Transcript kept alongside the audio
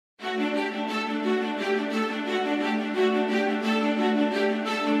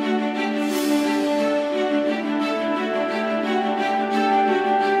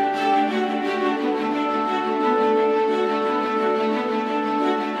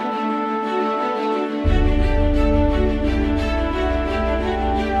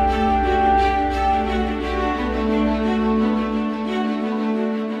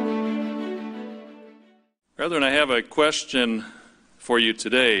Brethren, I have a question for you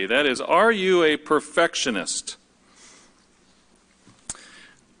today. That is, are you a perfectionist?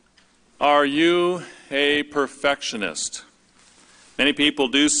 Are you a perfectionist? Many people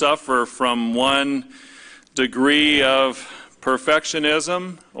do suffer from one degree of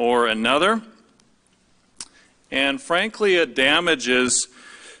perfectionism or another. And frankly, it damages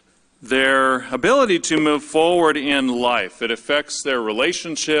their ability to move forward in life. It affects their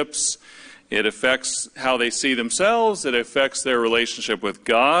relationships. It affects how they see themselves. It affects their relationship with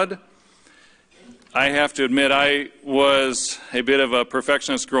God. I have to admit, I was a bit of a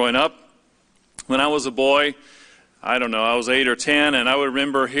perfectionist growing up. When I was a boy, I was 8 or 10, and I would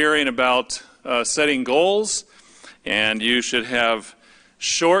remember hearing about setting goals, and you should have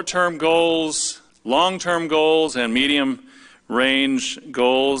short-term goals, long-term goals, and medium-range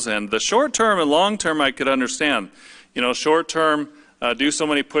goals. And the short-term and long-term I could understand. Short-term, do so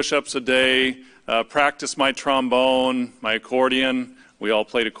many push-ups a day, practice my trombone, my accordion. We all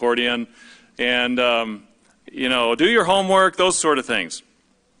played accordion. And, do your homework, those sort of things.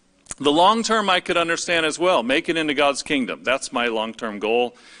 The long-term I could understand as well. Make it into God's kingdom. That's my long-term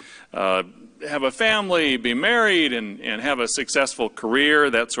goal. Have a family, be married, and have a successful career,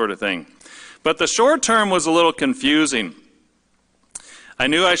 that sort of thing. But the short-term was a little confusing. I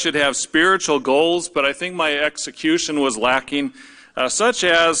knew I should have spiritual goals, but I think my execution was lacking. Such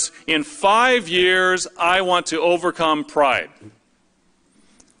as, in 5 years, I want to overcome pride,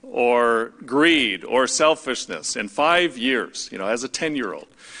 or greed, or selfishness. In 5 years, as a 10-year-old.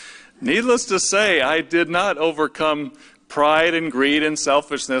 Needless to say, I did not overcome pride and greed and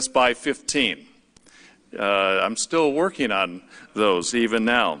selfishness by 15. I'm still working on those even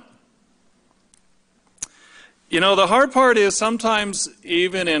now. The hard part is sometimes,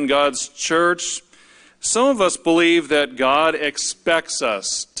 even in God's church, some of us believe that God expects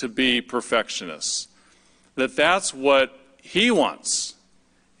us to be perfectionists, that that's what He wants.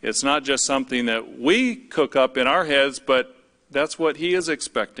 It's not just something that we cook up in our heads, but that's what He is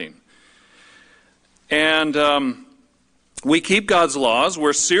expecting. And we keep God's laws.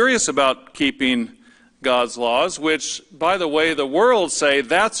 We're serious about keeping God's laws, which, by the way, the world say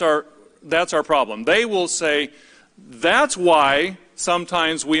that's our problem. They will say that's why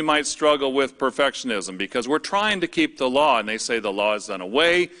sometimes we might struggle with perfectionism, because we're trying to keep the law, and they say the law is done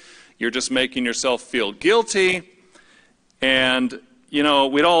away. You're just making yourself feel guilty, and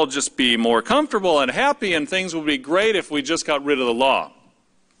we'd all just be more comfortable and happy, and things would be great if we just got rid of the law.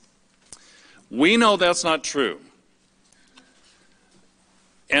 We know that's not true.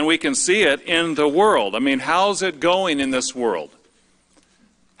 And we can see it in the world. How's it going in this world?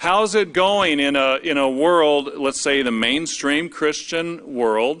 How's it going in a world, let's say the mainstream Christian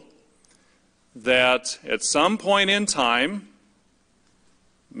world, that at some point in time,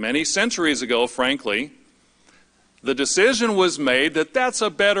 many centuries ago, frankly, the decision was made that that's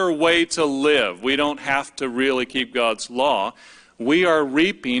a better way to live. We don't have to really keep God's law. We are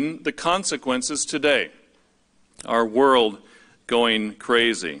reaping the consequences today. Our world going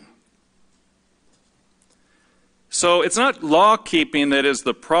crazy. So it's not law-keeping that is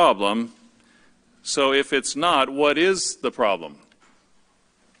the problem. So if it's not, what is the problem?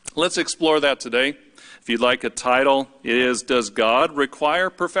 Let's explore that today. If you'd like a title, it is, Does God Require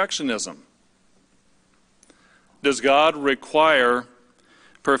Perfectionism? Does God require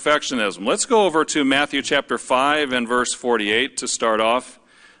perfectionism? Let's go over to Matthew chapter 5 and verse 48 to start off.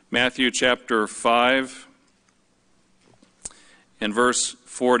 Matthew chapter 5 and verse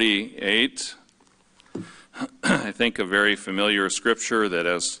 48. I think a very familiar scripture that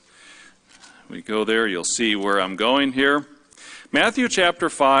as we go there, you'll see where I'm going here. Matthew chapter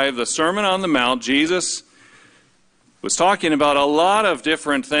 5, the Sermon on the Mount, Jesus was talking about a lot of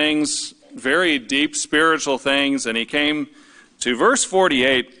different things, very deep spiritual things, and he came to verse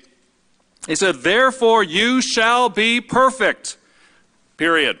 48. He said, "Therefore you shall be perfect."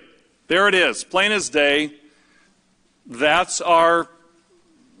 Period. There it is, plain as day. That's our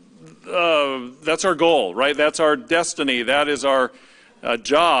goal, right? That's our destiny. That is our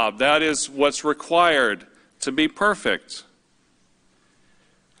job. That is what's required to be perfect.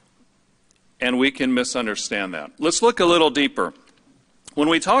 And we can misunderstand that. Let's look a little deeper. When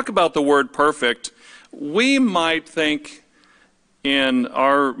we talk about the word perfect, we might think in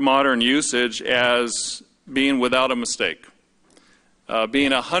our modern usage as being without a mistake.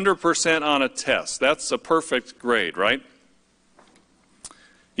 Being 100% on a test. That's a perfect grade, right?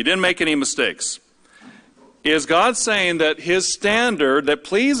 You didn't make any mistakes. Is God saying that His standard that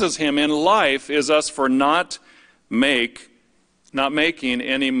pleases Him in life is us for not making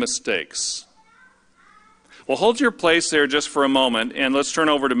any mistakes? Well, hold your place there just for a moment, and let's turn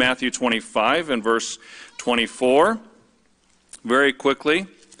over to Matthew 25 and verse 24 very quickly,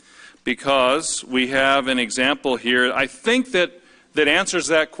 because we have an example here, I think that answers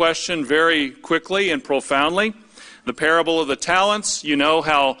that question very quickly and profoundly. The parable of the talents, you know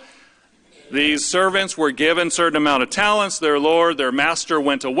how these servants were given a certain amount of talents. Their lord, their master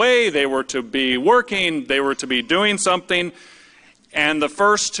went away. They were to be working. They were to be doing something. And the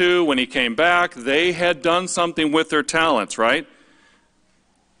first two, when he came back, they had done something with their talents, right?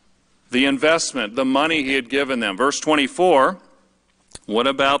 The investment, the money he had given them. Verse 24, what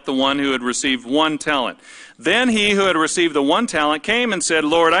about the one who had received 1 talent? Then he who had received the 1 talent came and said,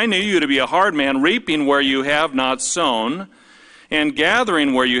 Lord, I knew you to be a hard man, reaping where you have not sown, and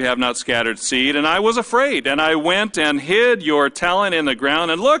gathering where you have not scattered seed. And I was afraid, and I went and hid your talent in the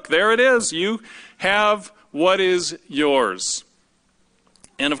ground. And look, there it is. You have what is yours.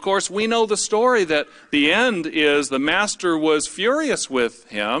 And of course, we know the story that the end is the master was furious with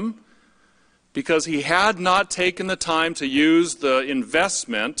him because he had not taken the time to use the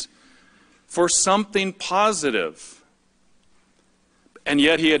investment for something positive. And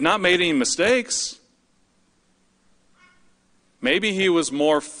yet he had not made any mistakes. Maybe he was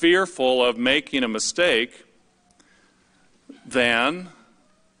more fearful of making a mistake than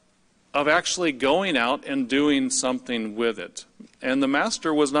of actually going out and doing something with it. And the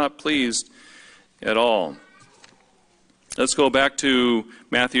master was not pleased at all. Let's go back to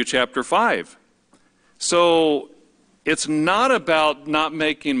Matthew chapter 5. So it's not about not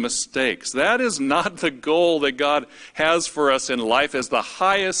making mistakes. That is not the goal that God has for us in life as the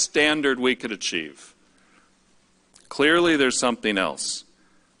highest standard we could achieve. Clearly, there's something else.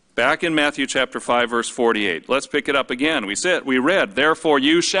 Back in Matthew chapter 5, verse 48. Let's pick it up again. We read, therefore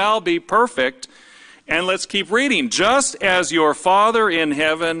you shall be perfect. And let's keep reading. Just as your Father in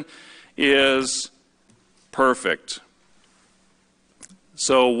heaven is perfect.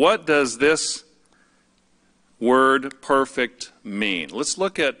 So what does this word perfect mean? Let's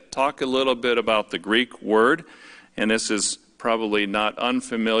talk a little bit about the Greek word. And this is probably not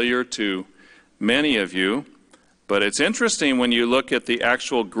unfamiliar to many of you. But it's interesting when you look at the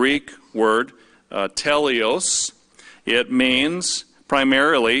actual Greek word, teleos. It means,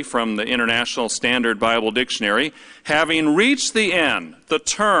 primarily from the International Standard Bible Dictionary, having reached the end, the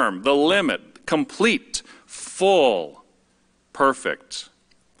term, the limit, complete, full, perfect.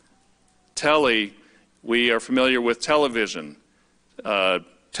 Tele, we are familiar with television,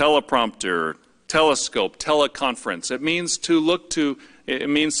 teleprompter, telescope, teleconference. It means to look to. It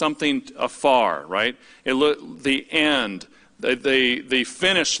means something afar, right? The end, the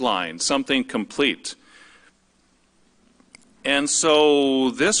finish line, something complete. And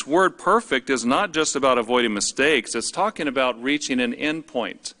so this word perfect is not just about avoiding mistakes. It's talking about reaching an end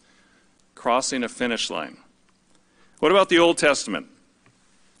point, crossing a finish line. What about the Old Testament?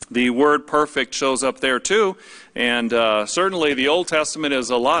 The word perfect shows up there too. And certainly the Old Testament is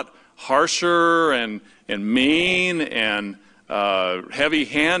a lot harsher and mean and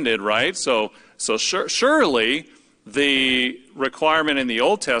heavy-handed, right? So surely the requirement in the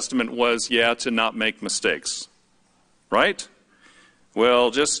Old Testament was, to not make mistakes, right?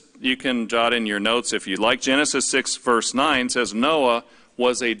 Well, you can jot in your notes if you'd like. Genesis 6, verse 9 says, Noah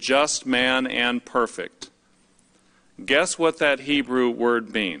was a just man and perfect. Guess what that Hebrew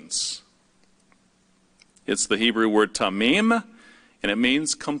word means? It's the Hebrew word tamim, and it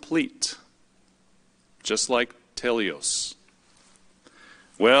means complete, just like teleos.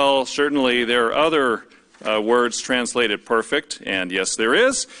 Well, certainly there are other words translated perfect, and yes, there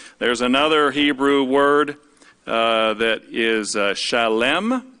is. There's another Hebrew word that is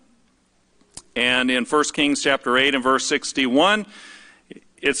shalem, and in 1 Kings chapter 8 and verse 61,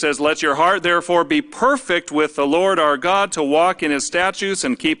 it says, let your heart therefore be perfect with the Lord our God, to walk in his statutes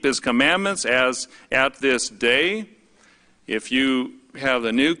and keep his commandments as at this day. If you have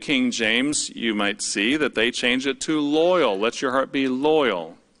the New King James, you might see that they change it to loyal. Let your heart be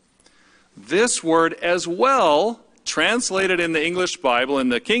loyal. This word as well, translated in the English Bible, in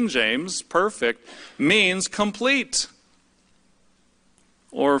the King James, perfect, means complete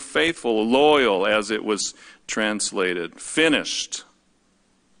or faithful, loyal as it was translated, finished,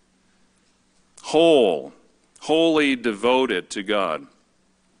 whole, wholly devoted to God.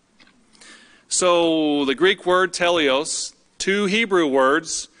 So the Greek word teleos, 2 Hebrew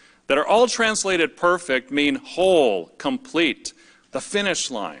words that are all translated perfect, mean whole, complete, the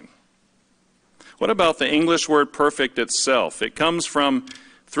finish line. What about the English word perfect itself? It comes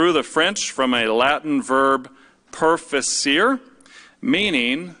through the French, from a Latin verb perfecere,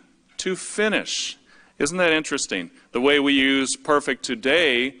 meaning to finish. Isn't that interesting? The way we use perfect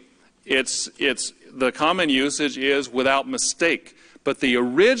today, it's the common usage is without mistake. But the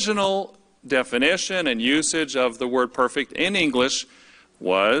original definition and usage of the word perfect in English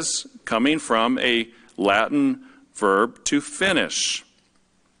was coming from a Latin verb to finish.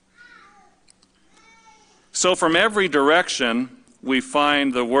 So from every direction, we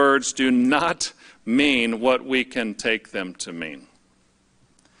find the words do not mean what we can take them to mean.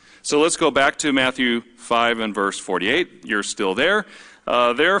 So let's go back to Matthew 5 and verse 48. You're still there.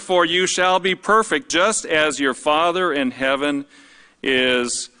 Therefore you shall be perfect, just as your Father in heaven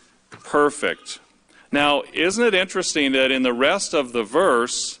is perfect. Now, isn't it interesting that in the rest of the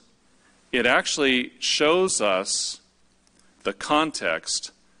verse, it actually shows us the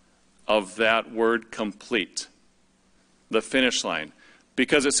context of that word complete, the finish line.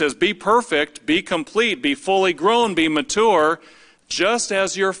 Because it says, be perfect, be complete, be fully grown, be mature, just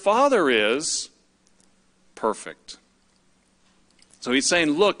as your Father is perfect. So he's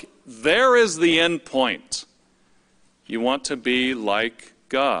saying, look, there is the end point. You want to be like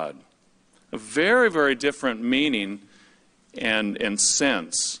God. A very, very different meaning and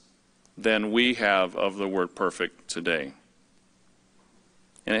sense than we have of the word perfect today.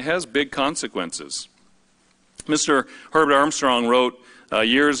 And it has big consequences. Mr. Herbert Armstrong wrote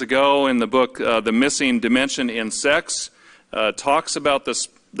years ago in the book, The Missing Dimension in Sex, talks about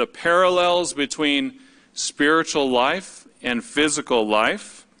the parallels between spiritual life and physical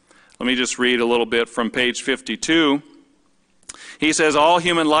life. Let me just read a little bit from page 52. He says, all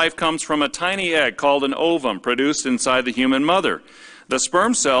human life comes from a tiny egg called an ovum produced inside the human mother. The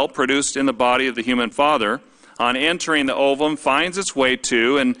sperm cell produced in the body of the human father, on entering the ovum, finds its way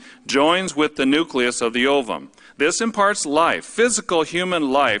to and joins with the nucleus of the ovum. This imparts life, physical human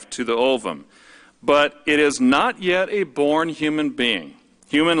life, to the ovum. But it is not yet a born human being.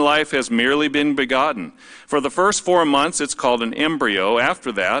 Human life has merely been begotten. For the first 4 months, it's called an embryo.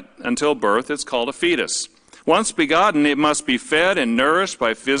 After that, until birth, it's called a fetus. Once begotten, it must be fed and nourished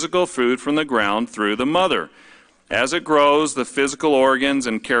by physical food from the ground through the mother. As it grows, the physical organs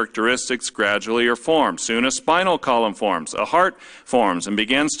and characteristics gradually are formed. Soon a spinal column forms, a heart forms and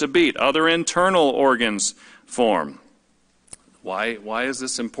begins to beat. Other internal organs form. Why is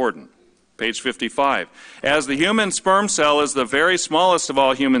this important? Page 55. As the human sperm cell is the very smallest of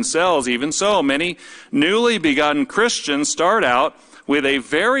all human cells, even so, many newly begotten Christians start out with a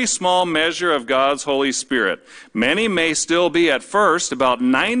very small measure of God's Holy Spirit. Many may still be at first about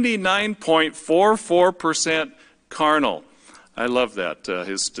 99.44% carnal. I love that,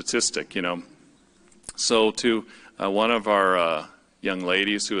 his statistic, So to one of our young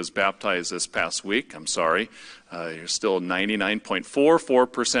ladies who was baptized this past week, I'm sorry, you're still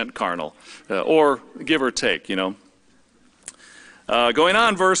 99.44% carnal, or give or take, Going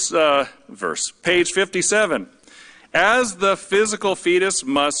on, page 57. As the physical fetus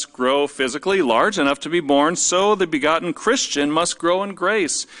must grow physically large enough to be born, so the begotten Christian must grow in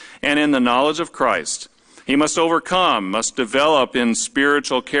grace and in the knowledge of Christ. He must overcome, must develop in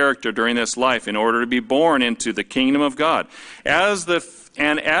spiritual character during this life in order to be born into the kingdom of God. As the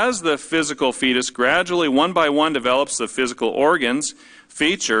physical fetus gradually, one by one, develops the physical organs,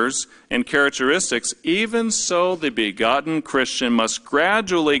 features, and characteristics, even so the begotten Christian must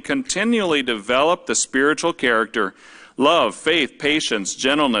gradually, continually develop the spiritual character, love, faith, patience,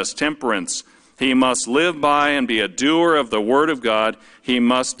 gentleness, temperance. He must live by and be a doer of the Word of God. He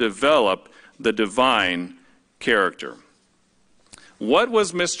must develop the divine character. What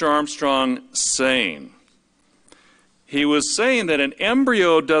was Mr. Armstrong saying? He was saying that an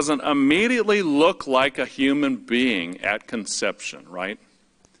embryo doesn't immediately look like a human being at conception, right?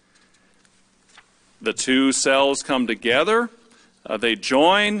 The two cells come together, they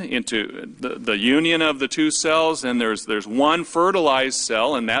join into the union of the two cells, and there's one fertilized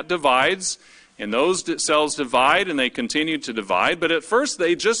cell, and that divides. And those cells divide, and they continue to divide. But at first,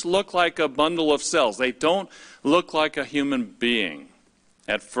 they just look like a bundle of cells. They don't look like a human being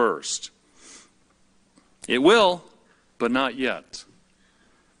at first. It will, but not yet.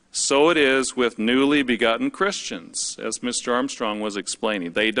 So it is with newly begotten Christians, as Mr. Armstrong was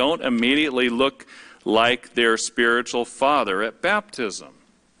explaining. They don't immediately look like their spiritual father at baptism.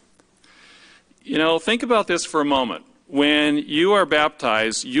 Think about this for a moment. When you are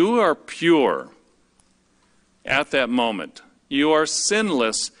baptized, you are pure at that moment. You are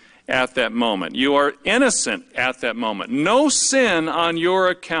sinless at that moment. You are innocent at that moment. No sin on your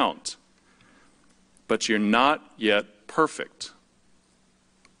account. But you're not yet perfect.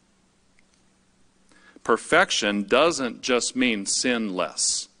 Perfection doesn't just mean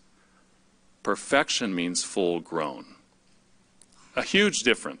sinless. Perfection means full grown. A huge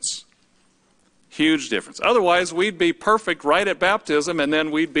difference. Huge difference. Otherwise, we'd be perfect right at baptism, and then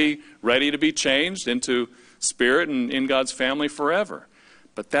we'd be ready to be changed into spirit and in God's family forever.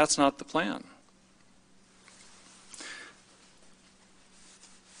 But that's not the plan.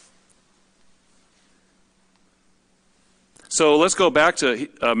 So let's go back to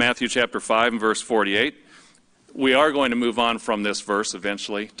Matthew chapter 5 and verse 48. We are going to move on from this verse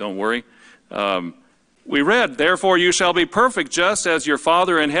eventually, don't worry. We read, "Therefore you shall be perfect just as your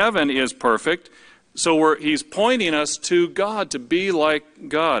Father in heaven is perfect." So he's pointing us to God, to be like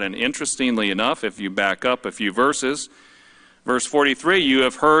God. And interestingly enough, if you back up a few verses, verse 43, "You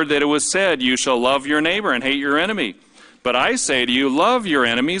have heard that it was said, you shall love your neighbor and hate your enemy. But I say to you, love your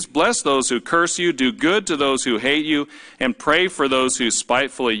enemies, bless those who curse you, do good to those who hate you, and pray for those who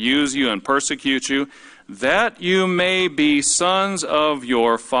spitefully use you and persecute you, that you may be sons of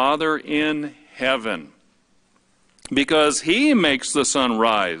your Father in heaven. Because he makes the sun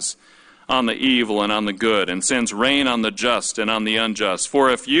rise on the evil and on the good, and sends rain on the just and on the unjust.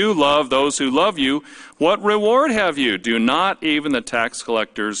 For if you love those who love you, what reward have you? Do not even the tax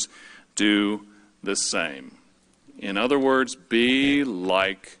collectors do the same?" In other words, be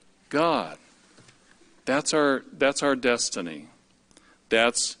like God. That's our destiny.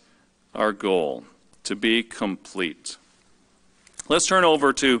 That's our goal, to be complete. Let's turn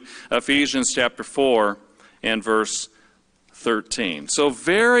over to Ephesians chapter 4 and verse 13. So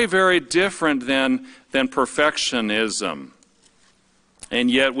very, very different than perfectionism.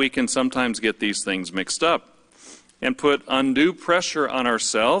 And yet we can sometimes get these things mixed up and put undue pressure on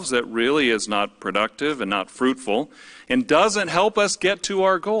ourselves that really is not productive and not fruitful and doesn't help us get to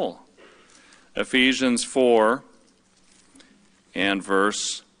our goal. Ephesians 4 and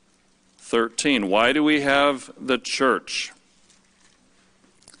verse 13. Why do we have the church?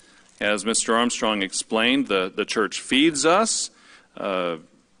 As Mr. Armstrong explained, the church feeds us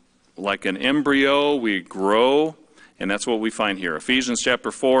like an embryo. We grow, and that's what we find here. Ephesians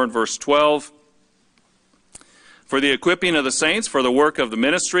chapter 4 and verse 12. "For the equipping of the saints, for the work of the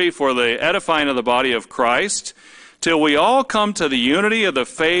ministry, for the edifying of the body of Christ, till we all come to the unity of the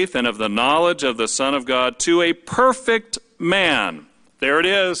faith and of the knowledge of the Son of God, to a perfect man." There it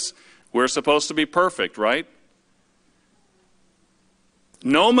is. We're supposed to be perfect, right?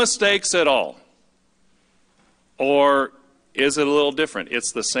 No mistakes at all. Or is it a little different?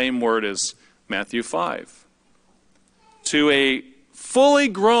 It's the same word as Matthew 5. To a fully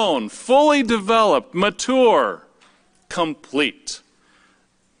grown, fully developed, mature, complete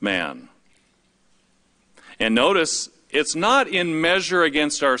man. And notice, it's not in measure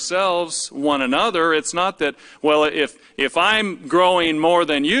against ourselves, one another. It's not that, well, if I'm growing more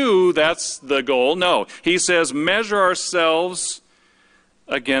than you, that's the goal. No, he says measure ourselves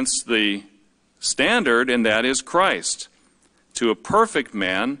against the standard, and that is Christ. To a perfect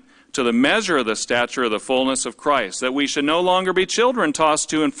man, to the measure of the stature of the fullness of Christ, that we should no longer be children tossed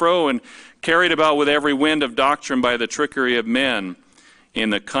to and fro and carried about with every wind of doctrine by the trickery of men,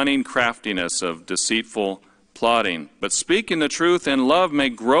 in the cunning craftiness of deceitful plotting. But speaking the truth in love may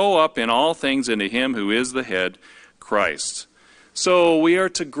grow up in all things into him who is the head, Christ. So we are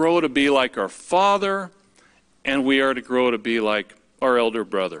to grow to be like our Father, and we are to grow to be like our elder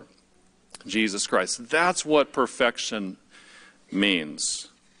brother, Jesus Christ. That's what perfection means.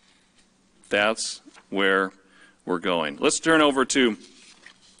 That's where we're going. Let's turn over to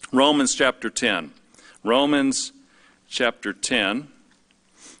Romans chapter 10. Romans chapter 10.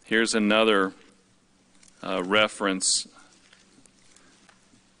 Here's another reference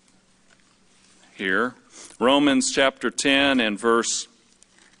here. Romans chapter 10 and verse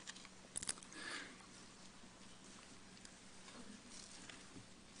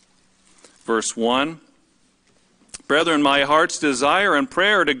 1. "Brethren, my heart's desire and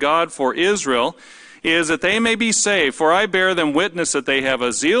prayer to God for Israel is that they may be saved. For I bear them witness that they have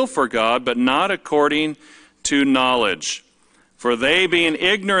a zeal for God, but not according to knowledge. For they, being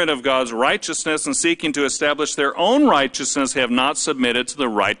ignorant of God's righteousness and seeking to establish their own righteousness, have not submitted to the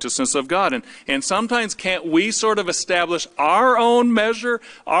righteousness of God." And sometimes can't we sort of establish our own measure,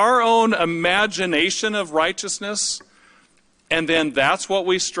 our own imagination of righteousness? And then that's what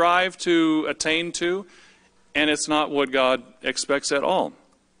we strive to attain to? And it's not what God expects at all.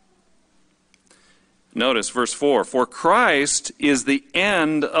 Notice verse 4, "For Christ is the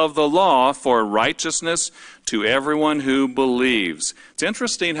end of the law for righteousness to everyone who believes." It's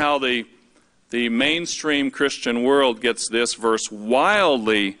interesting how the mainstream Christian world gets this verse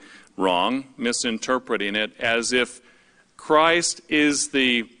wildly wrong, misinterpreting it as if Christ is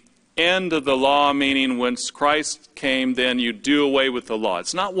the end of the law, meaning once Christ came, then you do away with the law.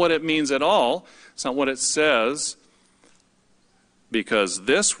 It's not what it means at all. It's not what it says. Because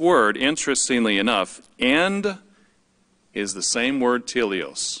this word, interestingly enough, end, is the same word,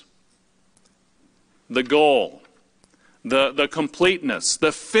 teleos. The goal, the completeness,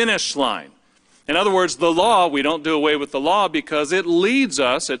 the finish line. In other words, the law, we don't do away with the law because it leads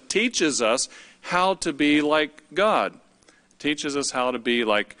us, it teaches us how to be like God. It teaches us how to be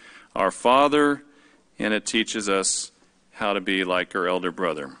like our Father, and it teaches us how to be like our elder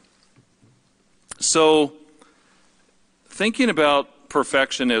brother. So, thinking about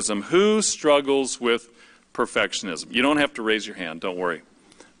perfectionism, who struggles with perfectionism? You don't have to raise your hand, don't worry.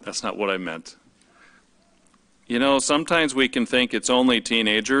 That's not what I meant. You know, sometimes we can think it's only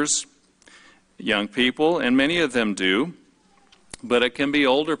teenagers, young people, and many of them do, but it can be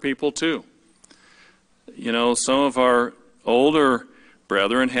older people too. You know, some of our older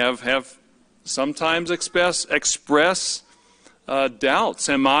brethren have sometimes express doubts.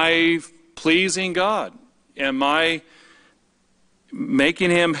 Am I pleasing God? Am I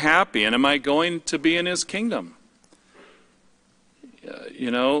making Him happy? And am I going to be in His kingdom?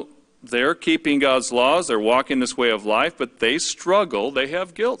 You know, they're keeping God's laws, they're walking this way of life, but they struggle, they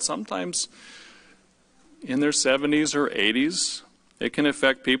have guilt. Sometimes in their 70s or 80s, it can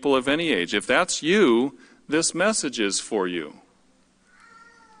affect people of any age. If that's you, this message is for you.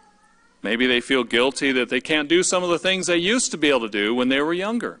 Maybe they feel guilty that they can't do some of the things they used to be able to do when they were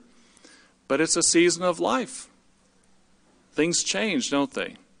younger. But it's a season of life. Things change, don't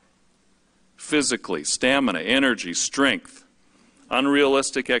they? Physically, stamina, energy, strength.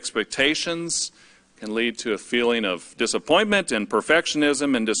 Unrealistic expectations can lead to a feeling of disappointment and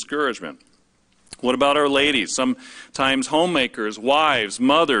perfectionism and discouragement. What about our ladies? Sometimes homemakers, wives,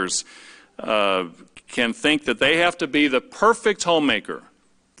 mothers can think that they have to be the perfect homemaker,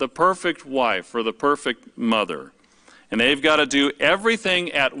 the perfect wife, or the perfect mother. And they've got to do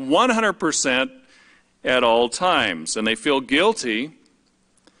everything at 100% at all times. And they feel guilty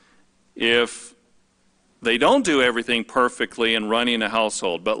if they don't do everything perfectly in running a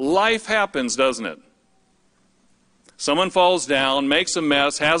household. But life happens, doesn't it? Someone falls down, makes a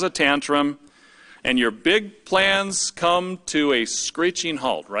mess, has a tantrum, and your big plans come to a screeching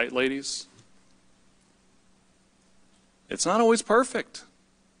halt, right, ladies? It's not always perfect.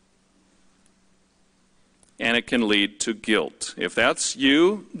 And it can lead to guilt. If that's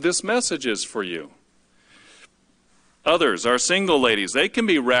you, this message is for you. Others, our single ladies, they can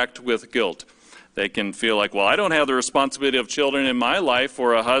be racked with guilt. They can feel like, well, I don't have the responsibility of children in my life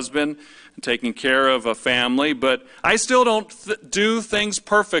or a husband taking care of a family, but I still don't do things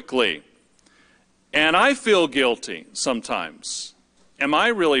perfectly. And I feel guilty sometimes. Am I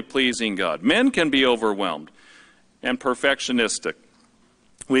really pleasing God? Men can be overwhelmed and perfectionistic.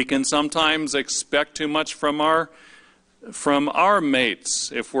 We can sometimes expect too much from our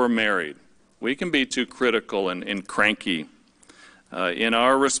mates if we're married. We can be too critical and cranky. In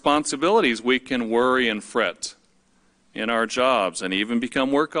our responsibilities, we can worry and fret in our jobs and even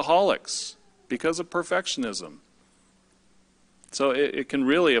become workaholics because of perfectionism. So it can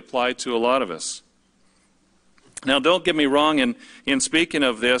really apply to a lot of us. Now, don't get me wrong, in speaking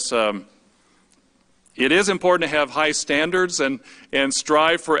of this, it is important to have high standards and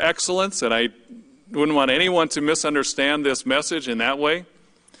strive for excellence, and I wouldn't want anyone to misunderstand this message in that way.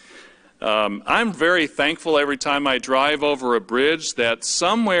 I'm very thankful every time I drive over a bridge that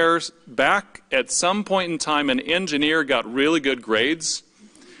somewhere back at some point in time an engineer got really good grades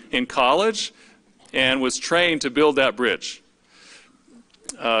in college and was trained to build that bridge.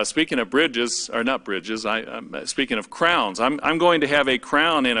 Speaking of bridges, or not bridges, speaking of crowns, I'm going to have a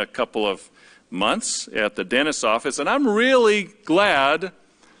crown in a couple of months at the dentist's office, and I'm really glad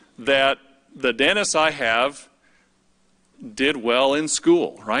that the dentist I have did well in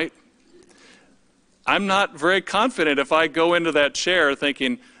school, right? I'm not very confident if I go into that chair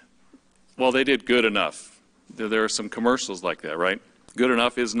thinking, well, they did good enough. There are some commercials like that, right? Good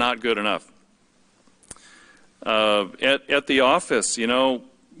enough is not good enough. At the office, you know,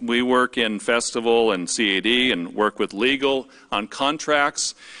 we work in festival and CAD and work with legal on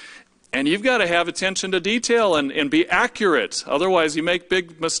contracts. And you've got to have attention to detail and be accurate. Otherwise, you make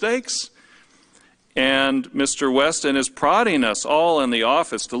big mistakes. And Mr. Weston is prodding us all in the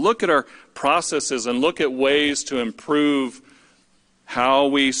office to look at our processes and look at ways to improve how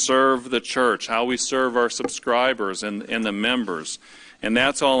we serve the church, how we serve our subscribers and the members. And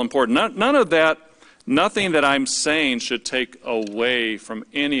that's all important. None of that, nothing that I'm saying should take away from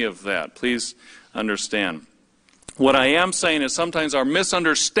any of that. Please understand. What I am saying is sometimes our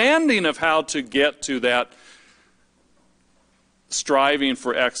misunderstanding of how to get to that striving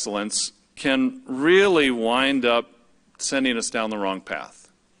for excellence can really wind up sending us down the wrong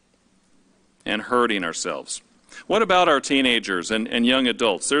path and hurting ourselves. What about our teenagers and young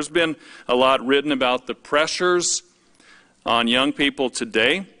adults? There's been a lot written about the pressures on young people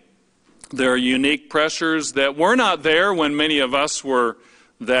today. There are unique pressures that were not there when many of us were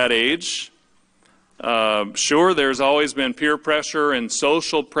that age. Sure, there's always been peer pressure and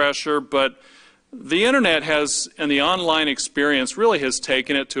social pressure, but the internet has, and the online experience really has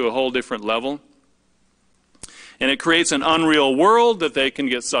taken it to a whole different level. And it creates an unreal world that they can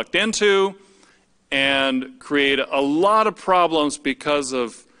get sucked into and create a lot of problems because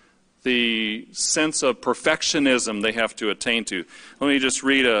of the sense of perfectionism they have to attain to. Let me just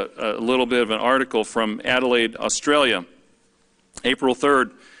read a little bit of an article from Adelaide, Australia, April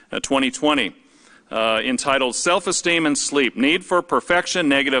 3rd, 2020. Entitled Self-Esteem and Sleep. Need for Perfection,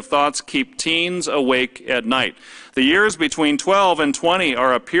 Negative Thoughts Keep Teens Awake at Night. The years between 12 and 20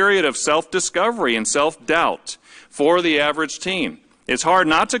 are a period of self-discovery and self-doubt for the average teen. It's hard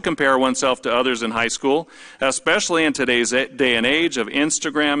not to compare oneself to others in high school, especially in today's day and age of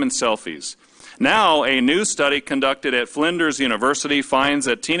Instagram and selfies. Now, a new study conducted at Flinders University finds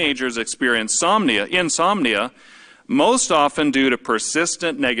that teenagers experience insomnia, most often due to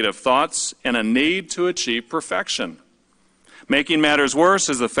persistent negative thoughts and a need to achieve perfection. Making matters worse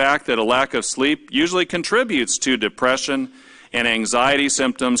is the fact that a lack of sleep usually contributes to depression and anxiety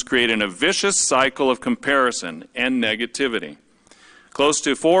symptoms, creating a vicious cycle of comparison and negativity. Close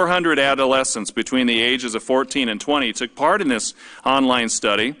to 400 adolescents between the ages of 14 and 20 took part in this online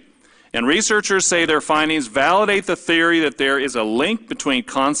study, and researchers say their findings validate the theory that there is a link between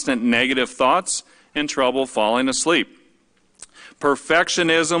constant negative thoughts and trouble falling asleep.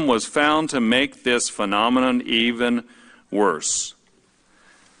 Perfectionism was found to make this phenomenon even worse.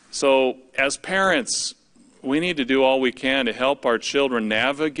 So, as parents, we need to do all we can to help our children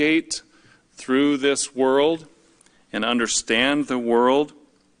navigate through this world and understand the world.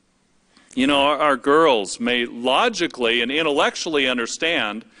 You know, our girls may logically and intellectually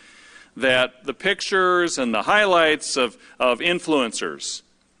understand that the pictures and the highlights of influencers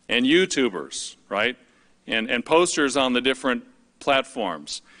and YouTubers, right, and posters on the different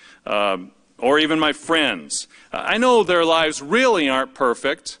platforms, or even my friends. I know their lives really aren't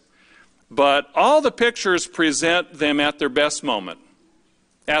perfect, but all the pictures present them at their best moment,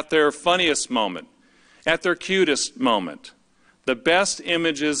 at their funniest moment, at their cutest moment, the best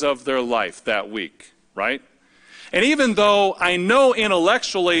images of their life that week, right? And even though I know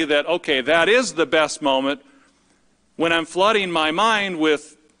intellectually that, okay, that is the best moment, when I'm flooding my mind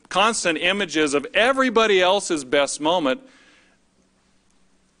with constant images of everybody else's best moment,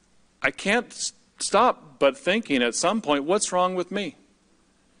 I can't stop but thinking at some point, what's wrong with me?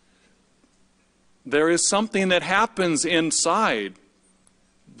 There is something that happens inside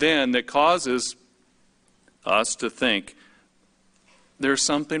then that causes us to think there's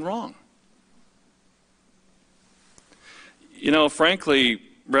something wrong. You know, frankly,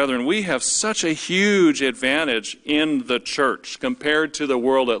 brethren, we have such a huge advantage in the church compared to the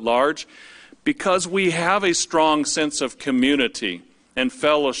world at large because we have a strong sense of community and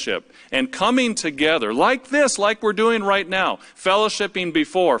fellowship and coming together like this, like we're doing right now, fellowshipping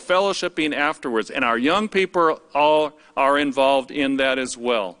before, fellowshipping afterwards, and our young people all are involved in that as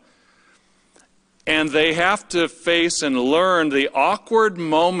well. And they have to face and learn the awkward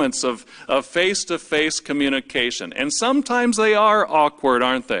moments of face-to-face communication. And sometimes they are awkward,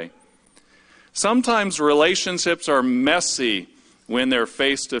 aren't they? Sometimes relationships are messy when they're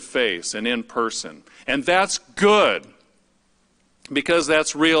face-to-face and in person. And that's good, because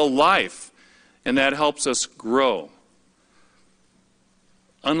that's real life, and that helps us grow.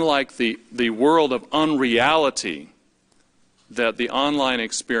 Unlike the world of unreality that the online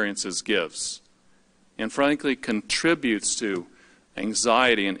experiences gives, and frankly contributes to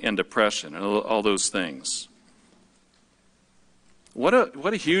anxiety and depression and all those things. What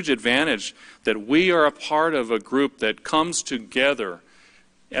a huge advantage that we are a part of a group that comes together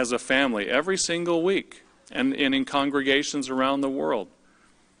as a family every single week and in congregations around the world.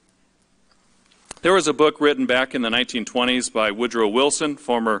 There was a book written back in the 1920s by Woodrow Wilson,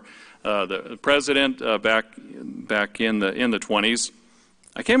 former the president back in the 20s.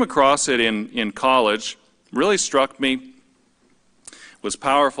 I came across it in college, really struck me, was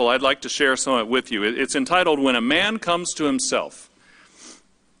powerful. I'd like to share some of it with you. It's entitled, When a Man Comes to Himself.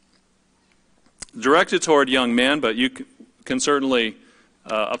 Directed toward young men, but you can certainly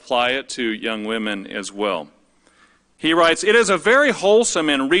apply it to young women as well. He writes, "It is a very wholesome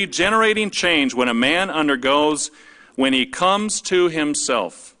and regenerating change when a man undergoes when he comes to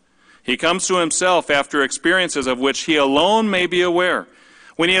himself. He comes to himself after experiences of which he alone may be aware.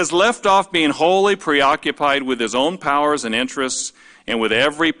 When he has left off being wholly preoccupied with his own powers and interests and with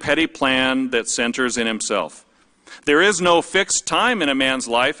every petty plan that centers in himself. There is no fixed time in a man's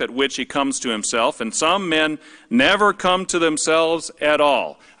life at which he comes to himself, and some men never come to themselves at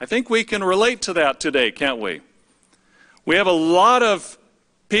all. I think we can relate to that today, can't we? We have a lot of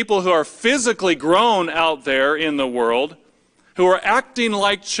people who are physically grown out there in the world who are acting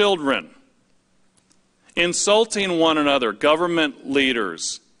like children, insulting one another, government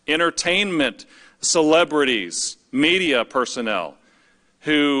leaders, entertainment celebrities, media personnel,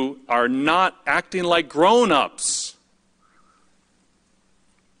 who are not acting like grown-ups.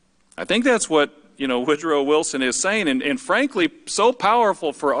 I think that's what, Woodrow Wilson is saying, and frankly, so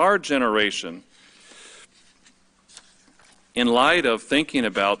powerful for our generation in light of thinking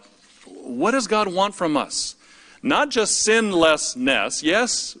about what does God want from us? Not just sinlessness,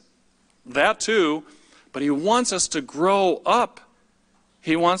 yes, that too, but He wants us to grow up.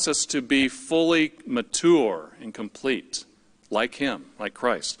 He wants us to be fully mature and complete, like Him, like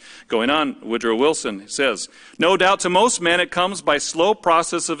Christ. Going on, Woodrow Wilson says, "No doubt to most men it comes by slow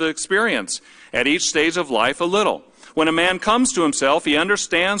process of experience, at each stage of life a little. When a man comes to himself, he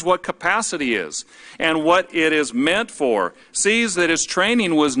understands what capacity is and what it is meant for, sees that his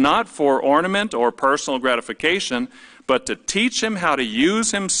training was not for ornament or personal gratification, but to teach him how to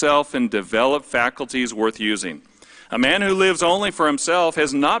use himself and develop faculties worth using. A man who lives only for himself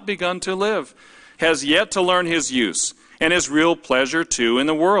has not begun to live, has yet to learn his use, and his real pleasure too in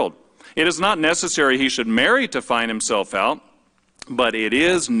the world. It is not necessary he should marry to find himself out, but it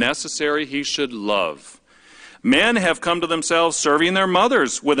is necessary he should love. Men have come to themselves serving their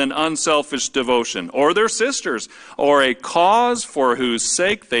mothers with an unselfish devotion, or their sisters, or a cause for whose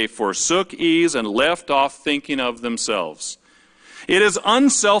sake they forsook ease and left off thinking of themselves. It is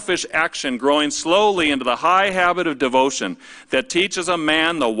unselfish action growing slowly into the high habit of devotion that teaches a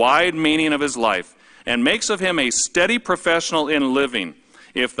man the wide meaning of his life and makes of him a steady professional in living,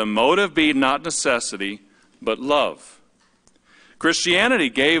 if the motive be not necessity, but love. Christianity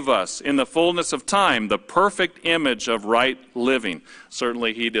gave us, in the fullness of time, the perfect image of right living.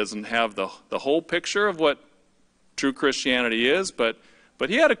 Certainly he doesn't have the whole picture of what true Christianity is, but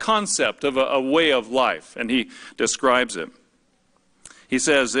he had a concept of a way of life, and he describes it. He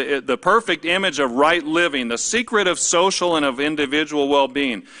says, the perfect image of right living, the secret of social and of individual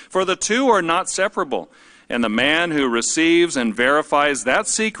well-being. For the two are not separable. And the man who receives and verifies that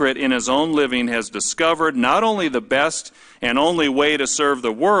secret in his own living has discovered not only the best and only way to serve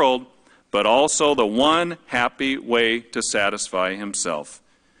the world, but also the one happy way to satisfy himself.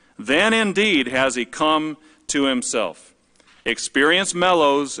 Then indeed has he come to himself. Experience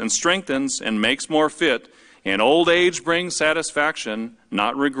mellows and strengthens and makes more fit, and old age brings satisfaction,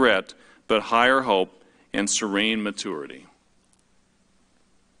 not regret, but higher hope and serene maturity.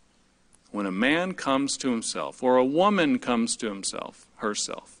 When a man comes to himself, or a woman comes to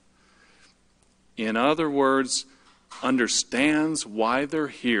herself, in other words, understands why they're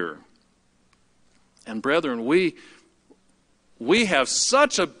here. And brethren, we have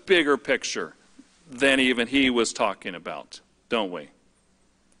such a bigger picture than even he was talking about, don't we?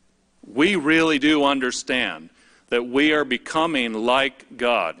 We really do understand that we are becoming like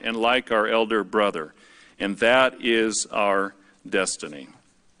God and like our elder brother, and that is our destiny.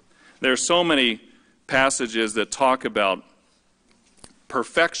 There are so many passages that talk about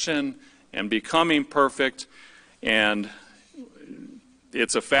perfection and becoming perfect, and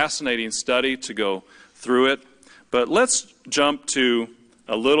it's a fascinating study to go through it. But let's jump to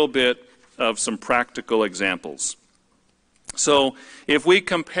a little bit of some practical examples. So if we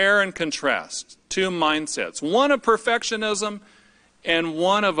compare and contrast two mindsets, one of perfectionism and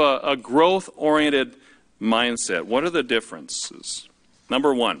one of a growth-oriented mindset, what are the differences?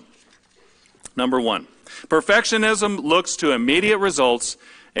 Number one, perfectionism looks to immediate results.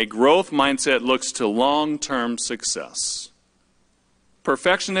 A growth mindset looks to long-term success.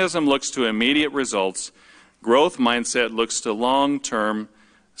 Perfectionism looks to immediate results. Growth mindset looks to long-term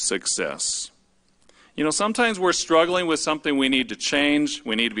success. You know, sometimes we're struggling with something we need to change,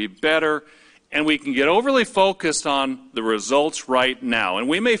 we need to be better, and we can get overly focused on the results right now. And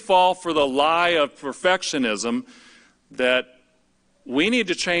we may fall for the lie of perfectionism that we need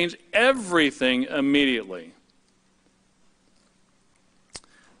to change everything immediately.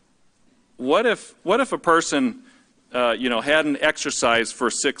 What if a person, hadn't exercised for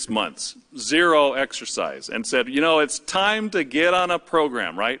 6 months, zero exercise, and said, it's time to get on a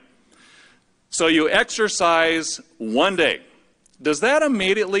program, right? So you exercise one day. Does that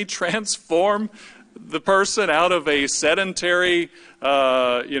immediately transform the person out of a sedentary,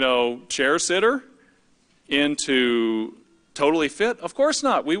 chair sitter into totally fit? Of course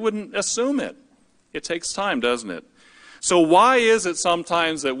not. We wouldn't assume it. It takes time, doesn't it? So why is it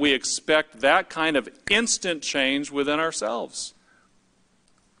sometimes that we expect that kind of instant change within ourselves?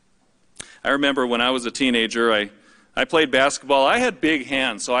 I remember when I was a teenager, I played basketball. I had big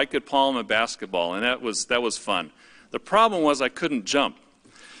hands, so I could palm a basketball, and that was fun. The problem was I couldn't jump.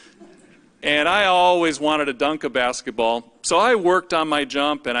 And I always wanted to dunk a basketball. So I worked on my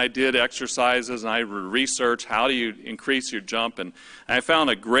jump, and I did exercises, and I researched how do you increase your jump. And I found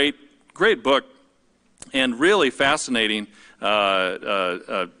a great book and really fascinating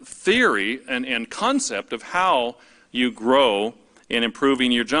theory and concept of how you grow in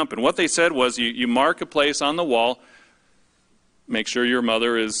improving your jump. And what they said was you mark a place on the wall. Make sure your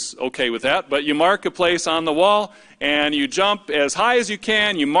mother is okay with that. But you mark a place on the wall, and you jump as high as you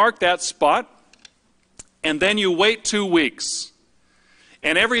can. You mark that spot, and then you wait 2 weeks.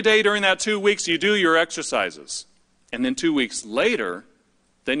 And every day during that 2 weeks, you do your exercises. And then 2 weeks later,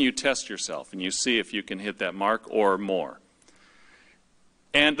 then you test yourself, and you see if you can hit that mark or more.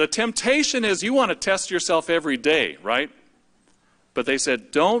 And the temptation is you want to test yourself every day, right? But they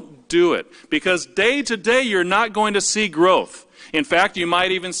said, don't do it, because day to day you're not going to see growth. In fact, you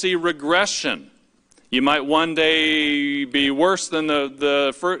might even see regression. You might one day be worse than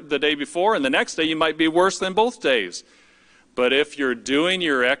the day before, and the next day you might be worse than both days. But if you're doing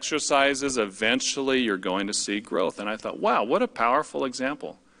your exercises, eventually you're going to see growth. And I thought, wow, what a powerful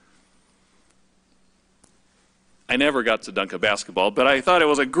example. I never got to dunk a basketball, but I thought it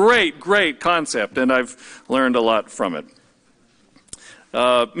was a great concept, and I've learned a lot from it.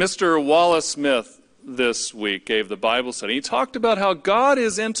 Mr. Wallace Smith this week gave the Bible study. He talked about how God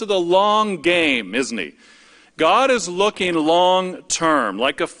is into the long game, isn't he? God is looking long term,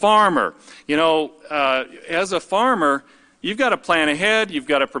 like a farmer. You know, as a farmer, you've got to plan ahead, you've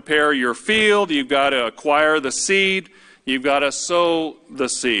got to prepare your field, you've got to acquire the seed, you've got to sow the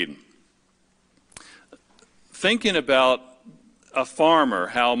seed. Thinking about a farmer,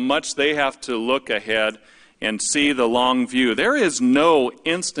 how much they have to look ahead and see the long view. There is no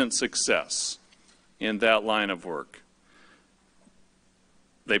instant success in that line of work.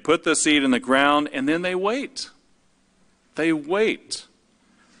 They put the seed in the ground, and then they wait. They wait.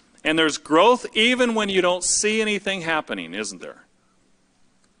 And there's growth even when you don't see anything happening, isn't there?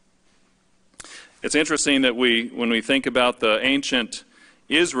 It's interesting that when we think about the ancient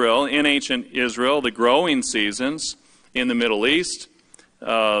Israel, in ancient Israel, the growing seasons in the Middle East,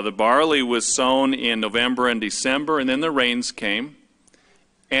 the barley was sown in November and December, and then the rains came.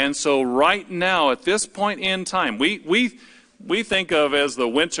 And so right now, at this point in time, we think of as the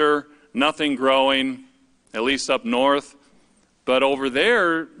winter, nothing growing, at least up north. But over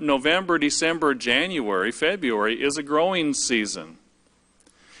there, November, December, January, February is a growing season.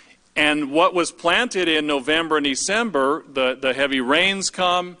 And what was planted in November and December, the heavy rains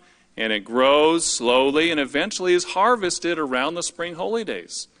come, and it grows slowly, and eventually is harvested around the spring holy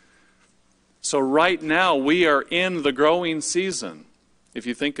days. So right now, we are in the growing season, if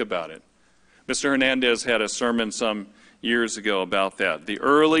you think about it. Mr. Hernandez had a sermon some years ago about that. The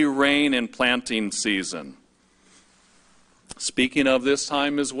early rain and planting season. Speaking of this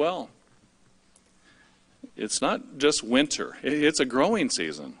time as well. It's not just winter. It's a growing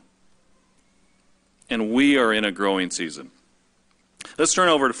season. And we are in a growing season. Let's turn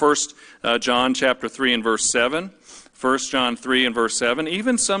over to 1 John chapter 3 and verse 7. 1 John 3 and verse 7.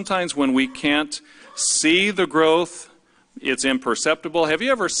 Even sometimes when we can't see the growth, it's imperceptible. Have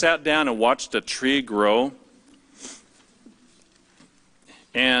you ever sat down and watched a tree grow?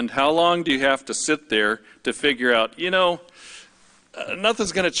 And how long do you have to sit there to figure out,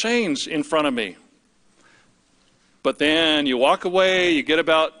 nothing's going to change in front of me. But then you walk away, you get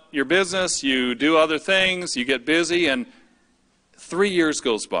about your business, you do other things, you get busy, and 3 years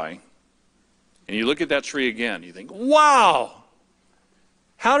goes by. And you look at that tree again, you think, wow!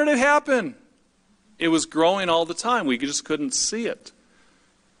 How did it happen? It was growing all the time. We just couldn't see it.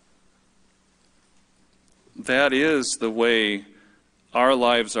 That is the way our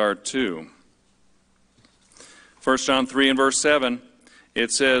lives are too. 1 John 3 and verse 7,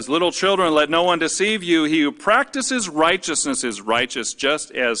 it says, "Little children, let no one deceive you. He who practices righteousness is righteous,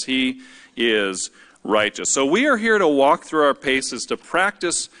 just as he is righteous." So we are here to walk through our paces, to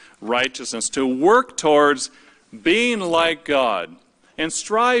practice righteousness, to work towards being like God, and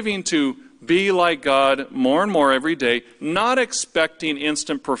striving to be like God more and more every day, not expecting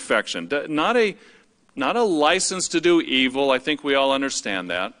instant perfection, not a license to do evil. I think we all understand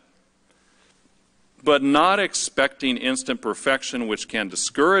that. But not expecting instant perfection, which can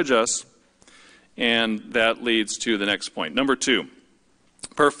discourage us, and that leads to the next point. Number 2,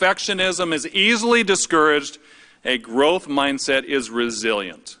 perfectionism is easily discouraged. A growth mindset is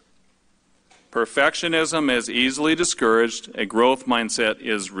resilient. Perfectionism is easily discouraged. A growth mindset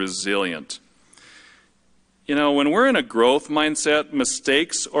is resilient. You know, when we're in a growth mindset,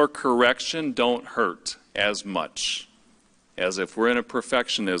 mistakes or correction don't hurt as much as if we're in a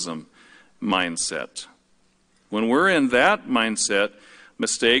perfectionism mindset. When we're in that mindset,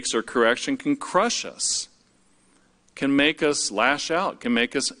 mistakes or correction can crush us, can make us lash out, can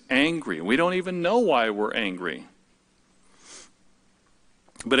make us angry. We don't even know why we're angry.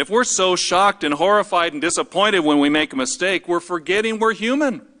 But if we're so shocked and horrified and disappointed when we make a mistake, we're forgetting we're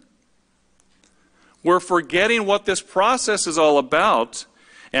human. We're forgetting what this process is all about,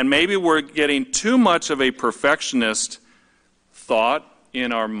 and maybe we're getting too much of a perfectionist thought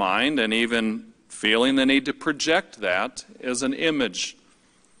in our mind and even feeling the need to project that as an image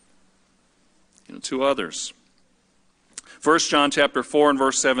to others. 1 John chapter 4 and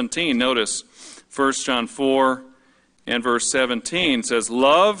verse 17, notice 1 John 4 and verse 17 says,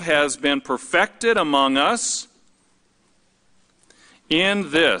 "Love has been perfected among us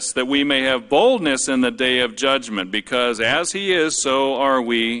in this, that we may have boldness in the day of judgment, because as he is, so are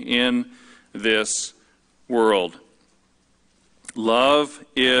we in this world." Love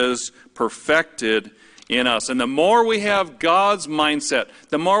is perfected in us. And the more we have God's mindset,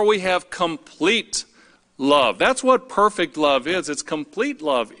 the more we have complete love. That's what perfect love is. It's complete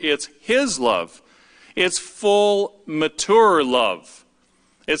love. It's His love. It's full, mature love.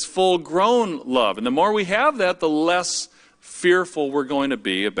 It's full-grown love. And the more we have that, the less fearful we're going to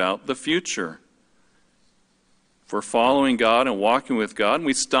be about the future. If we're following God and walking with God, and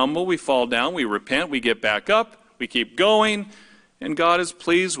we stumble, we fall down, we repent, we get back up, we keep going, and God is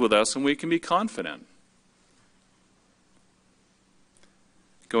pleased with us, and we can be confident.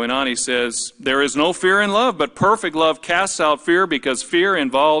 Going on, he says, "There is no fear in love, but perfect love casts out fear, because fear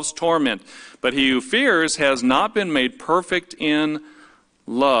involves torment. But he who fears has not been made perfect in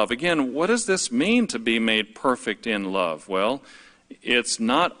love." Again, what does this mean to be made perfect in love? Well, it's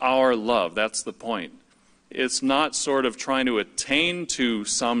not our love. That's the point. It's not sort of trying to attain to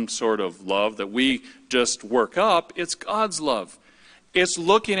some sort of love that we just work up. It's God's love. It's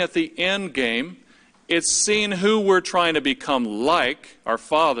looking at the end game. It's seeing who we're trying to become like, our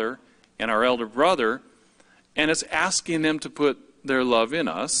Father and our elder brother, and it's asking them to put their love in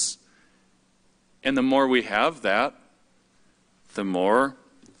us. And the more we have that, the more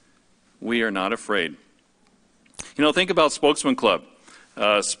we are not afraid. You know, think about Spokesman Club.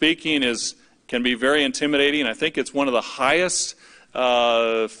 Speaking can be very intimidating. I think it's one of the highest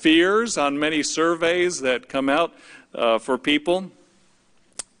fears on many surveys that come out for people.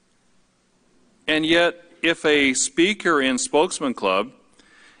 And yet, if a speaker in Spokesman Club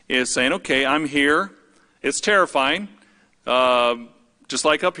is saying, "Okay, I'm here," it's terrifying, just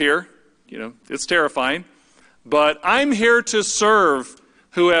like up here, it's terrifying, but I'm here to serve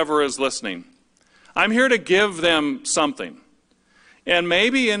whoever is listening. I'm here to give them something. And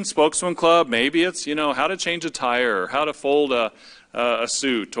maybe in Spokesman Club, maybe it's, how to change a tire, or how to fold a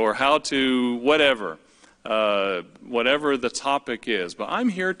suit, or how to whatever the topic is. But I'm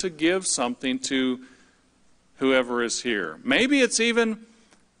here to give something to whoever is here. Maybe it's even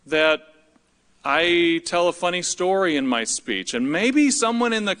that I tell a funny story in my speech, and maybe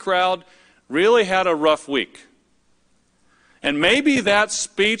someone in the crowd really had a rough week. And maybe that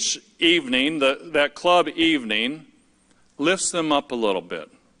speech evening, that club evening, lifts them up a little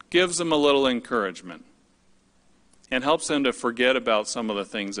bit, gives them a little encouragement, and helps them to forget about some of the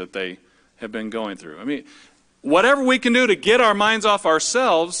things that they have been going through. I mean, whatever we can do to get our minds off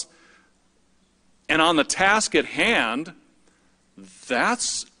ourselves and on the task at hand,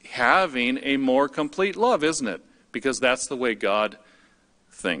 that's having a more complete love, isn't it? Because that's the way God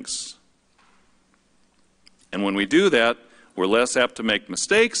thinks. And when we do that, we're less apt to make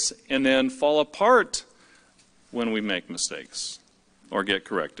mistakes and then fall apart when we make mistakes or get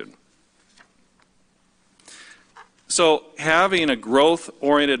corrected. So having a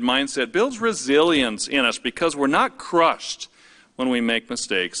growth-oriented mindset builds resilience in us because we're not crushed when we make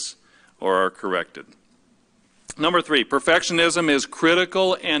mistakes or are corrected. Number 3, perfectionism is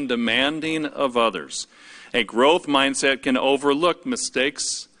critical and demanding of others. A growth mindset can overlook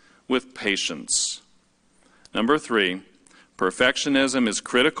mistakes with patience. Number 3, perfectionism is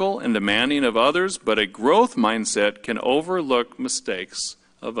critical and demanding of others, but a growth mindset can overlook mistakes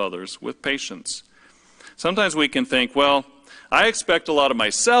of others with patience. Sometimes we can think, well, I expect a lot of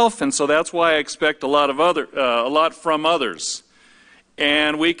myself, and so that's why I expect a lot from others.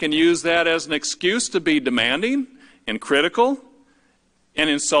 And we can use that as an excuse to be demanding and critical and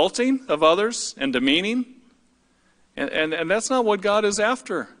insulting of others and demeaning. And that's not what God is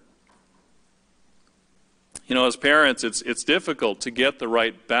after. As parents, it's difficult to get the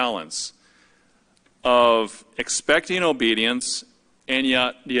right balance of expecting obedience and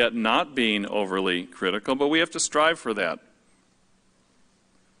yet not being overly critical, but we have to strive for that.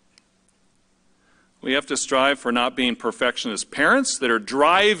 We have to strive for not being perfectionist parents that are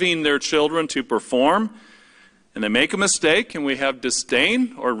driving their children to perform, and they make a mistake and we have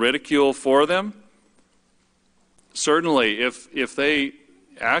disdain or ridicule for them. Certainly, if they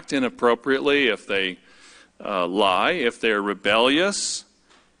act inappropriately, if they lie, if they're rebellious,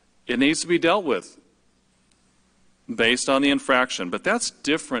 it needs to be dealt with based on the infraction. But that's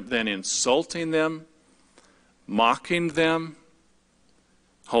different than insulting them, mocking them,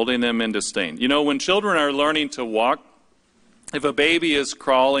 holding them in disdain. You know, when children are learning to walk, if a baby is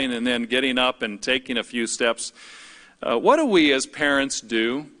crawling and then getting up and taking a few steps, what do we as parents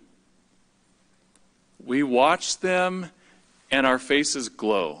do? We watch them and our faces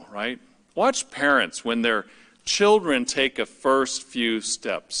glow, right? Watch parents when their children take a first few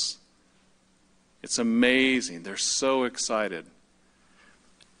steps. It's amazing. They're so excited.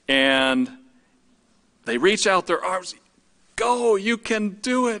 And they reach out their arms. Go, you can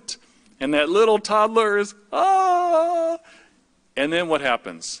do it. And that little toddler is, ah! And then what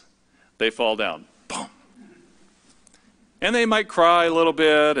happens? They fall down. Boom. And they might cry a little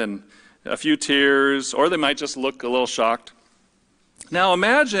bit and a few tears, or they might just look a little shocked. Now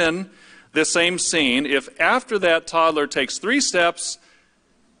imagine the same scene if after that toddler takes 3 steps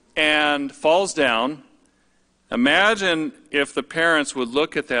and falls down. Imagine if the parents would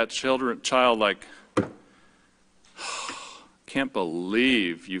look at that child like, can't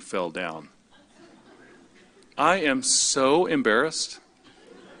believe you fell down. I am so embarrassed.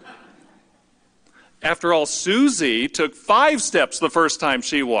 After all, Susie took 5 steps the first time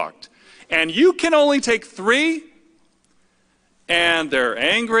she walked. And you can only take 3? And they're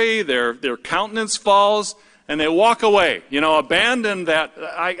angry, their countenance falls, and they walk away. You know, abandon that.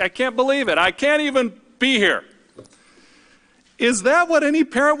 I can't believe it. I can't even be here. Is that what any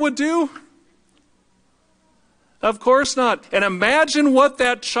parent would do? Of course not. And imagine what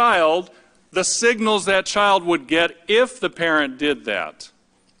that child, the signals that child would get if the parent did that.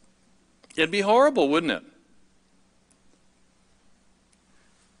 It'd be horrible, wouldn't it?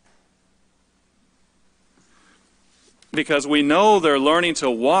 Because we know they're learning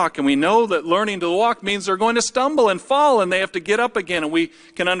to walk, and we know that learning to walk means they're going to stumble and fall, and they have to get up again, and we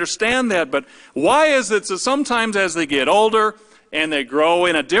can understand that. But why is it that sometimes as they get older and they grow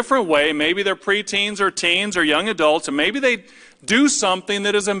in a different way, maybe they're preteens or teens or young adults, and maybe they do something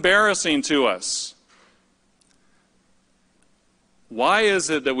that is embarrassing to us? Why is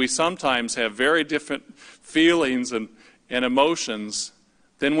it that we sometimes have very different feelings and emotions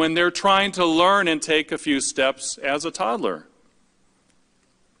than when they're trying to learn and take a few steps as a toddler?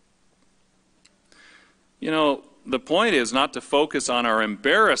 You know, the point is not to focus on our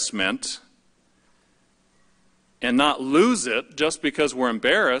embarrassment and not lose it just because we're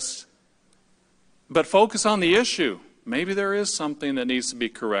embarrassed, but focus on the issue. Maybe there is something that needs to be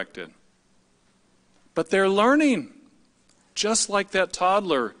corrected. But they're learning, just like that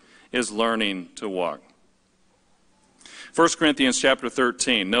toddler is learning to walk. 1 Corinthians chapter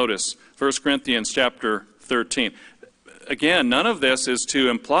 13. Notice 1 Corinthians chapter 13. Again, none of this is to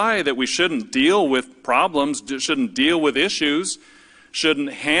imply that we shouldn't deal with problems, shouldn't deal with issues,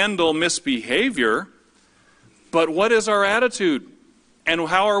 shouldn't handle misbehavior. But what is our attitude? And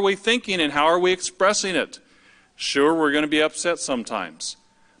how are we thinking and how are we expressing it? Sure, we're going to be upset sometimes.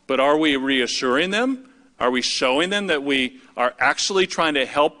 But are we reassuring them? Are we showing them that we are actually trying to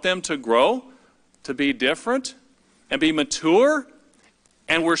help them to grow, to be different, and be mature?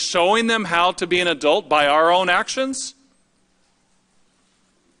 And we're showing them how to be an adult by our own actions?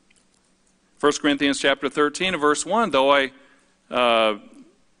 1 Corinthians chapter 13 verse 1, though I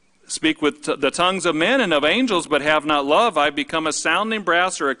speak with the tongues of men and of angels, but have not love, I become a sounding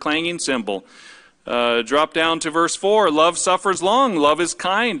brass or a clanging cymbal. Drop down to verse 4, love suffers long, love is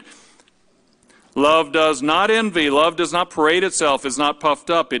kind. Love does not envy, love does not parade itself, is not puffed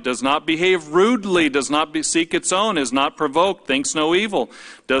up, it does not behave rudely, does not seek its own, is not provoked, thinks no evil,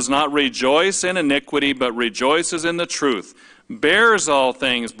 does not rejoice in iniquity, but rejoices in the truth, bears all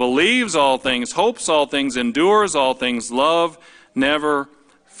things, believes all things, hopes all things, endures all things, love never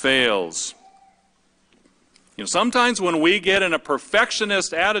fails. You know, sometimes when we get in a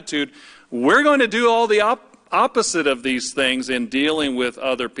perfectionist attitude, we're going to do all the opposite of these things in dealing with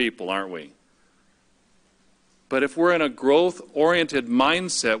other people, aren't we? But if we're in a growth-oriented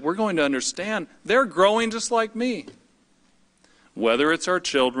mindset, we're going to understand they're growing just like me. Whether it's our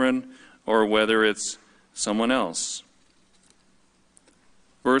children or whether it's someone else.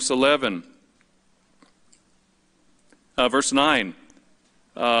 Verse 9.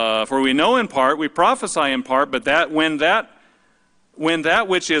 For we know in part, we prophesy in part, but that when that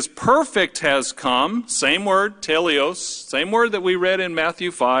which is perfect has come, same word, teleos, same word that we read in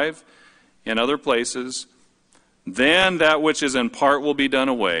Matthew 5 and other places, then that which is in part will be done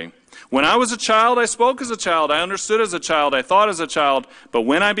away. When I was a child, I spoke as a child, I understood as a child, I thought as a child, but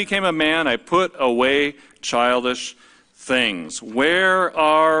when I became a man, I put away childish things. Where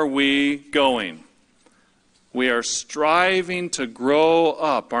are we going? We are striving to grow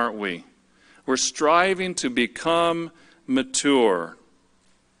up, aren't we? We're striving to become mature.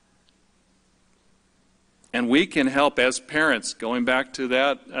 And we can help as parents, going back to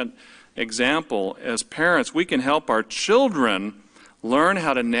that example, as parents, we can help our children learn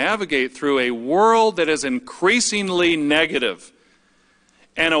how to navigate through a world that is increasingly negative,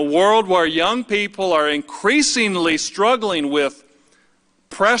 and a world where young people are increasingly struggling with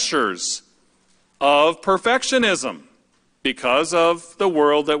pressures of perfectionism because of the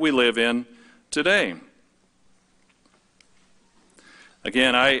world that we live in today.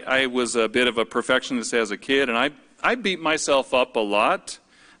 Again, I was a bit of a perfectionist as a kid, and I beat myself up a lot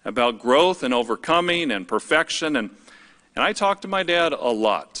about growth and overcoming and perfection, and I talked to my dad a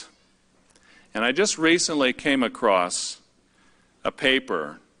lot. And I just recently came across a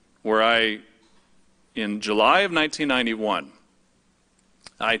paper where in July of 1991,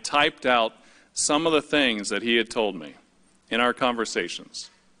 I typed out some of the things that he had told me in our conversations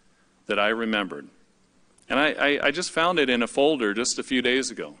that I remembered. And I just found it in a folder just a few days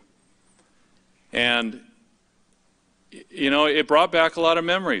ago. And, you know, it brought back a lot of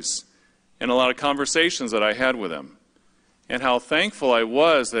memories and a lot of conversations that I had with him. And how thankful I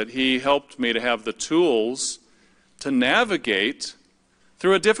was that he helped me to have the tools to navigate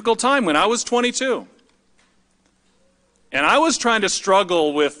through a difficult time when I was 22. And I was trying to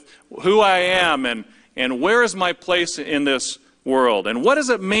struggle with who I am and where is my place in this world. And what does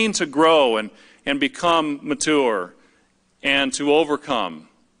it mean to grow and become mature and to overcome,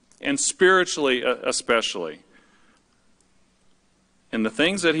 and spiritually especially. And the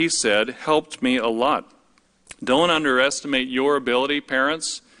things that he said helped me a lot. Don't underestimate your ability,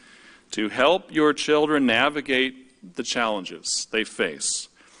 parents, to help your children navigate the challenges they face.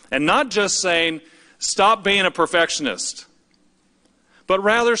 And not just saying, stop being a perfectionist, but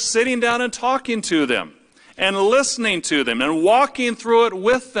rather sitting down and talking to them and listening to them and walking through it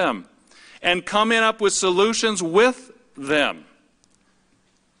with them and coming up with solutions with them,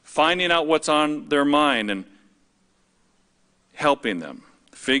 finding out what's on their mind and helping them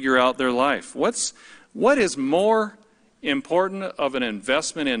figure out their life. What is more important of an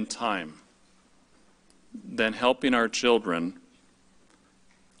investment in time than helping our children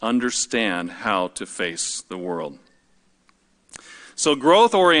understand how to face the world? So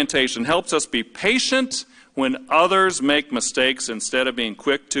growth orientation helps us be patient when others make mistakes instead of being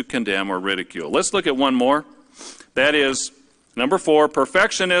quick to condemn or ridicule. Let's look at one more. That is, number 4,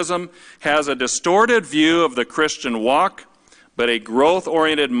 perfectionism has a distorted view of the Christian walk, but a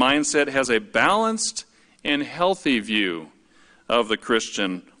growth-oriented mindset has a balanced and healthy view of the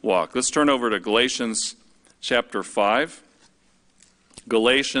Christian walk. Let's turn over to Galatians chapter 5.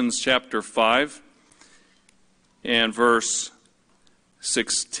 Galatians chapter 5 and verse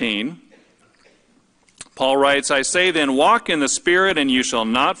 16. Paul writes, I say then, walk in the Spirit, and you shall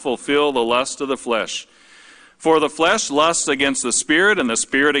not fulfill the lust of the flesh. For the flesh lusts against the Spirit, and the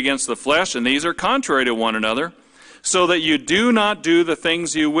Spirit against the flesh, and these are contrary to one another, so that you do not do the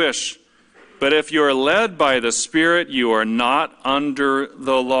things you wish. But if you are led by the Spirit, you are not under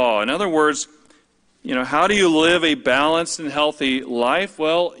the law. In other words, how do you live a balanced and healthy life?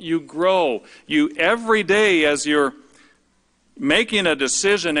 Well, you grow. You every day, as you're making a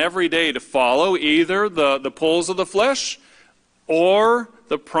decision every day to follow either the pulls of the flesh or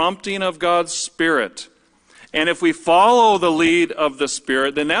the prompting of God's Spirit. And if we follow the lead of the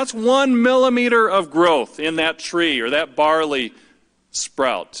Spirit, then that's 1 millimeter of growth in that tree or that barley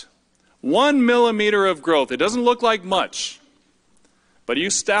sprout. 1 millimeter of growth. It doesn't look like much, but you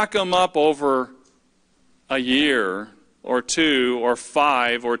stack them up over a year or 2 or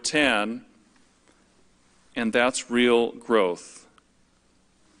 5 or 10, and that's real growth.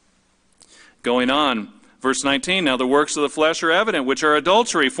 Going on, verse 19, now the works of the flesh are evident, which are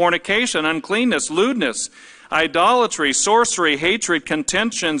adultery, fornication, uncleanness, lewdness, idolatry, sorcery, hatred,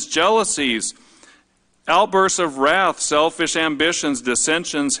 contentions, jealousies, outbursts of wrath, selfish ambitions,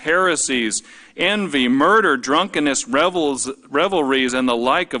 dissensions, heresies, envy, murder, drunkenness, revelries, and the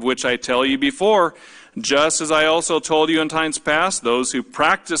like, of which I tell you before, just as I also told you in times past, those who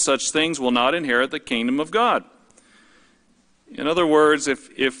practice such things will not inherit the kingdom of God. In other words,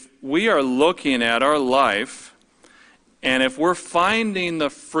 if we are looking at our life And if we're finding the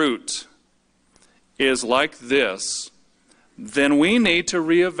fruit is like this, then we need to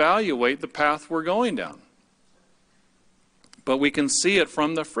reevaluate the path we're going down. But we can see it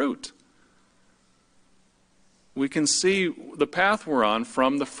from the fruit. We can see the path we're on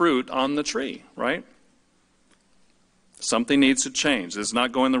from the fruit on the tree, right? Something needs to change. It's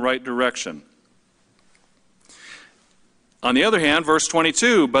not going the right direction. On the other hand, verse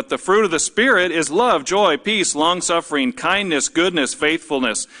 22, but the fruit of the Spirit is love, joy, peace, long-suffering, kindness, goodness,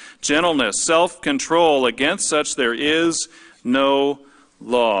 faithfulness, gentleness, self-control. Against such there is no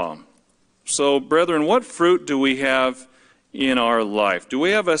law. So, brethren, what fruit do we have in our life? Do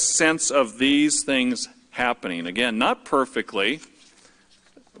we have a sense of these things happening? Again, not perfectly.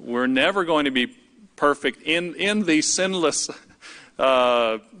 We're never going to be perfect in the sinless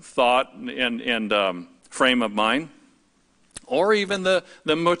thought and frame of mind, or even the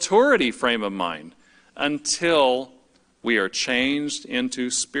maturity frame of mind, until we are changed into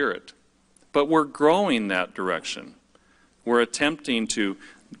spirit. But we're growing that direction. We're attempting to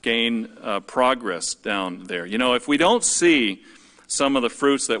gain progress down there. You know, if we don't see some of the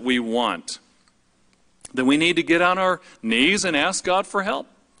fruits that we want, then we need to get on our knees and ask God for help.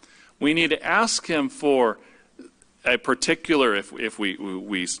 We need to ask Him for a particular, if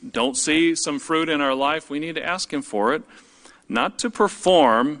we don't see some fruit in our life, we need to ask Him for it. Not to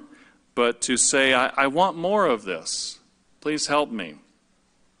perform, but to say, I want more of this. Please help me.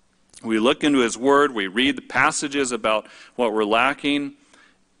 We look into His Word, we read the passages about what we're lacking,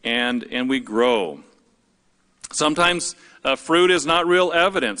 and we grow. Sometimes fruit is not real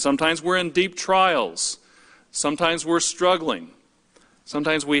evident. Sometimes we're in deep trials. Sometimes we're struggling.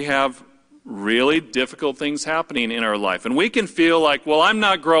 Sometimes we have really difficult things happening in our life. And we can feel like, well, I'm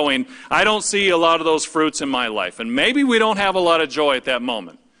not growing. I don't see a lot of those fruits in my life. And maybe we don't have a lot of joy at that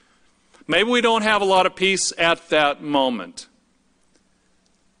moment. Maybe we don't have a lot of peace at that moment.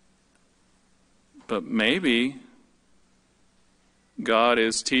 But maybe God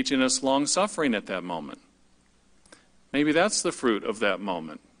is teaching us long-suffering at that moment. Maybe that's the fruit of that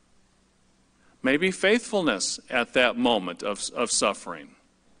moment. Maybe faithfulness at that moment of suffering.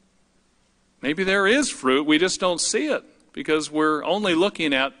 Maybe there is fruit, we just don't see it because we're only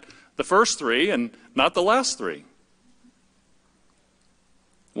looking at the first three and not the last three.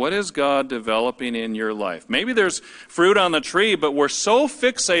 What is God developing in your life? Maybe there's fruit on the tree, but we're so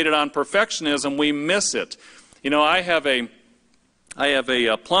fixated on perfectionism we miss it. You know, I have a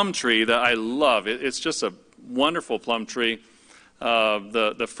plum tree that I love. It's just a wonderful plum tree.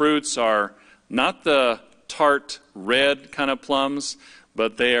 The fruits are not the tart red kind of plums,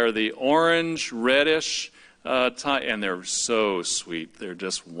 but they are the orange, reddish type, and they're so sweet. They're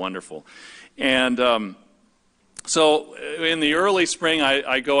just wonderful. And so in the early spring,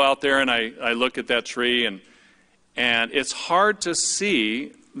 I go out there and I look at that tree, and it's hard to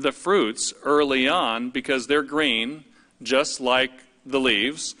see the fruits early on because they're green, just like the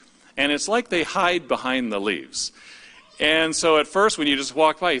leaves, and it's like they hide behind the leaves. And so at first, when you just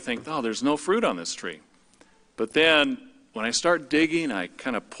walk by, you think, oh, there's no fruit on this tree. But then when I start digging, I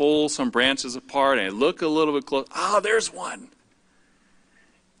kind of pull some branches apart and I look a little bit close. Oh, there's one.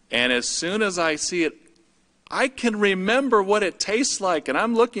 And as soon as I see it, I can remember what it tastes like. And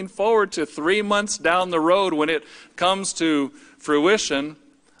I'm looking forward to 3 months down the road when it comes to fruition.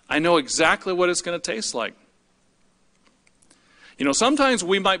 I know exactly what it's going to taste like. You know, sometimes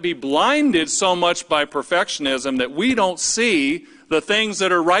we might be blinded so much by perfectionism that we don't see the things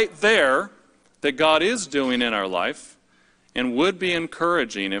that are right there that God is doing in our life and would be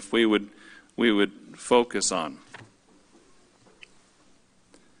encouraging if we would focus on.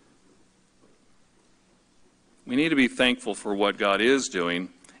 We need to be thankful for what God is doing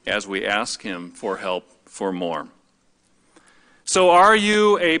as we ask Him for help for more. So are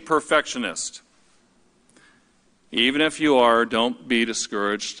you a perfectionist? Even if you are, don't be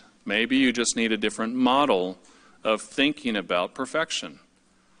discouraged. Maybe you just need a different model of thinking about perfection,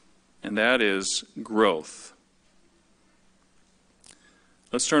 and that is growth.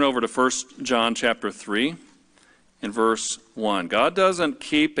 Let's turn over to 1 John chapter 3 and verse 1. God doesn't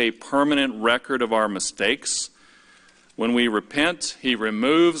keep a permanent record of our mistakes. When we repent, He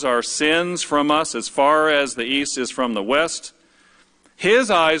removes our sins from us as far as the east is from the west. His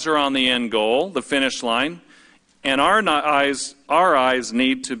eyes are on the end goal, the finish line, and our eyes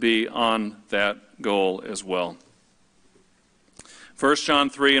need to be on that goal as well. 1 John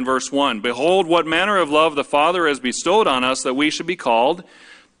 3 and verse 1, behold, what manner of love the Father has bestowed on us that we should be called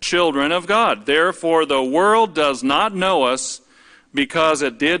children of God. Therefore the world does not know us because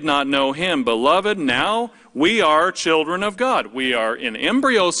it did not know Him. Beloved, now we are children of God. We are in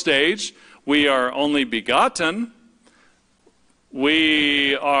embryo stage. We are only begotten.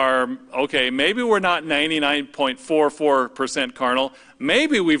 we are, okay, maybe we're not 99.44% carnal.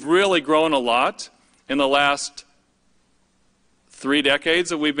 Maybe we've really grown a lot in the last 3 decades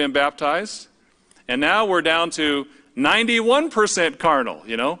that we've been baptized. And now we're down to 91%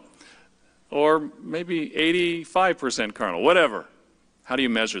 carnal, or maybe 85% carnal, whatever. How do you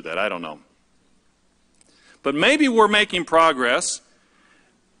measure that? I don't know. But maybe we're making progress,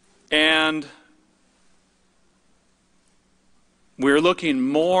 and we're looking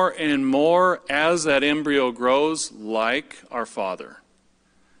more and more as that embryo grows like our Father.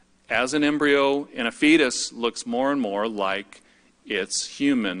 As an embryo and a fetus looks more and more like its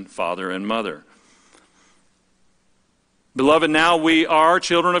human father and mother. Beloved, now we are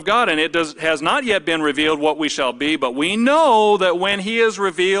children of God, and it has not yet been revealed what we shall be, but we know that when He is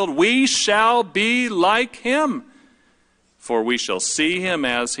revealed, we shall be like Him. For we shall see Him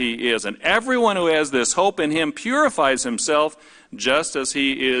as He is. And everyone who has this hope in Him purifies himself just as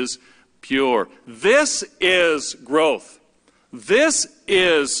He is pure. This is growth. This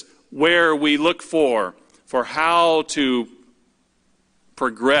is where we look for how to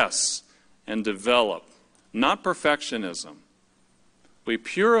progress and develop. Not perfectionism. We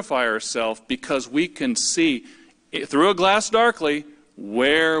purify ourselves because we can see through a glass darkly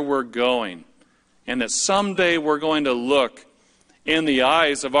where we're going. And that someday we're going to look in the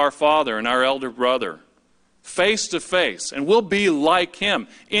eyes of our Father and our elder brother, face to face, and we'll be like Him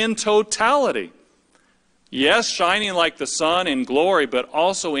in totality. Yes, shining like the sun in glory, but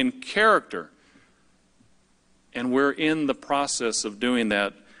also in character. And we're in the process of doing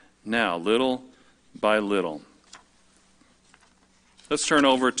that now, little by little. Let's turn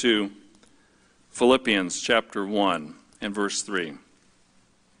over to Philippians chapter 1 and verse 3.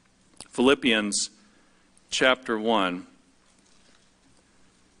 Philippians chapter 1,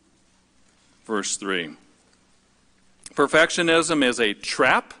 verse 3. Perfectionism is a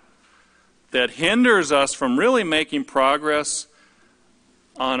trap that hinders us from really making progress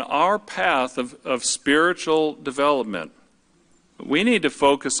on our path of spiritual development. We need to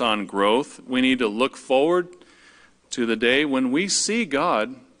focus on growth. We need to look forward to the day when we see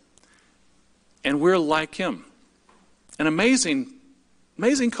God and we're like Him. An amazing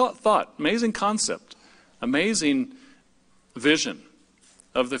thought, amazing concept, amazing vision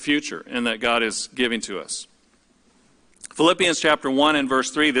of the future and that God is giving to us. Philippians chapter 1 and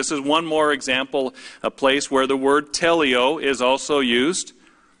verse 3, this is one more example, a place where the word teleo is also used.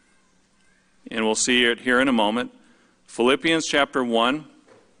 And we'll see it here in a moment. Philippians chapter 1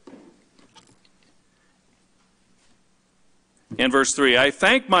 and verse 3. I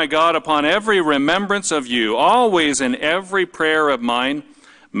thank my God upon every remembrance of you, always in every prayer of mine,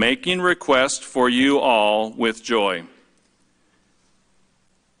 making request for you all with joy.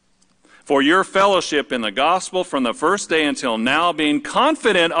 For your fellowship in the gospel from the first day until now, being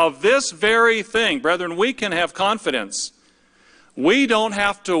confident of this very thing. Brethren, we can have confidence. We don't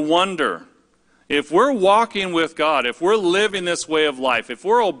have to wonder. If we're walking with God, if we're living this way of life, if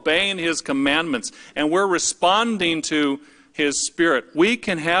we're obeying His commandments, and we're responding to His Spirit, we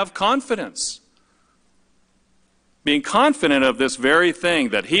can have confidence. Being confident of this very thing,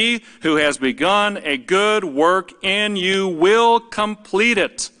 that He who has begun a good work in you will complete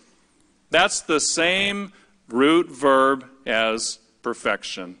it. That's the same root verb as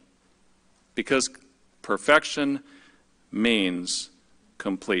perfection. Because perfection means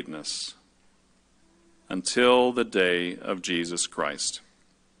completeness. Until the day of Jesus Christ.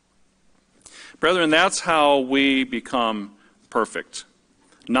 Brethren, that's how we become perfect.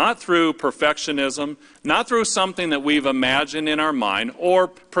 Not through perfectionism, not through something that we've imagined in our mind or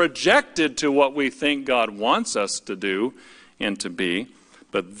projected to what we think God wants us to do and to be,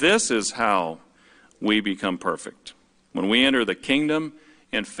 but this is how we become perfect. When we enter the kingdom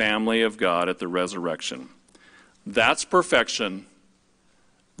and family of God at the resurrection. That's perfection.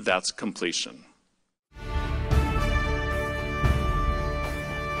 That's completion.